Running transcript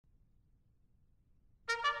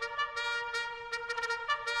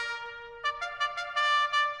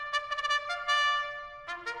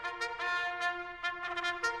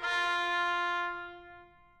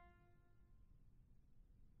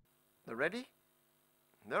ready?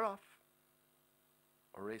 They're off.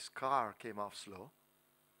 A race car came off slow.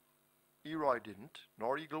 Eroy didn't,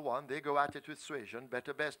 nor Eagle One. They go at it with suasion.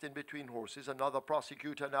 Better Best in between horses. Another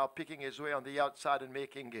prosecutor now picking his way on the outside and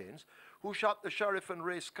making gains. Who Shot the Sheriff and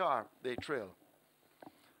Race Car? They trail.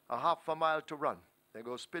 A half a mile to run. They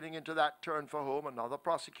go spinning into that turn for home. Another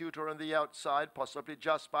prosecutor on the outside, possibly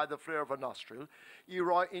just by the flare of a nostril.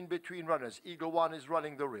 Eroy in between runners. Eagle One is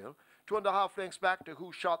running the rail. 2.5 lengths back to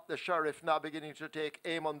Who Shot the Sheriff, now beginning to take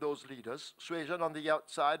aim on those leaders. Suasion on the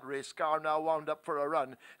outside. Race Car now wound up for a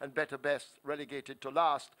run, and Better Best relegated to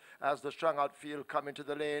last as the strung out field come into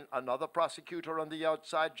the lane. Another prosecutor on the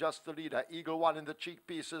outside, just the leader. Eagle One in the cheek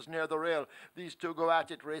pieces near the rail. These two go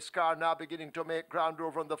at it. Race Car now beginning to make ground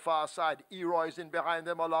over on the far side. Eroy's in behind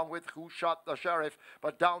them along with Who Shot the Sheriff,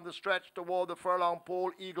 but down the stretch toward the furlong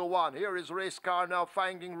pole, Eagle One. Here is Race Car now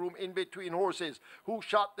finding room in between horses. Who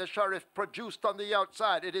Shot the Sheriff produced on the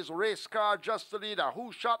outside. It is Race Car just the leader.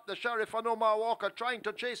 Who Shot the Sheriff and Omar Walker trying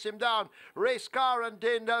to chase him down. Race Car and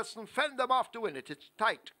Dane Nelson fend them off to win it. It's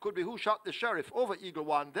tight. Could be Who Shot the Sheriff over Eagle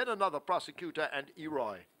One, then another prosecutor and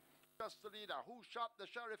Eroy. Just the leader. Who Shot the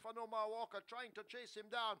Sheriff and Omar Walker trying to chase him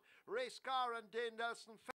down. Race Car and Dane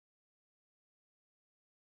Nelson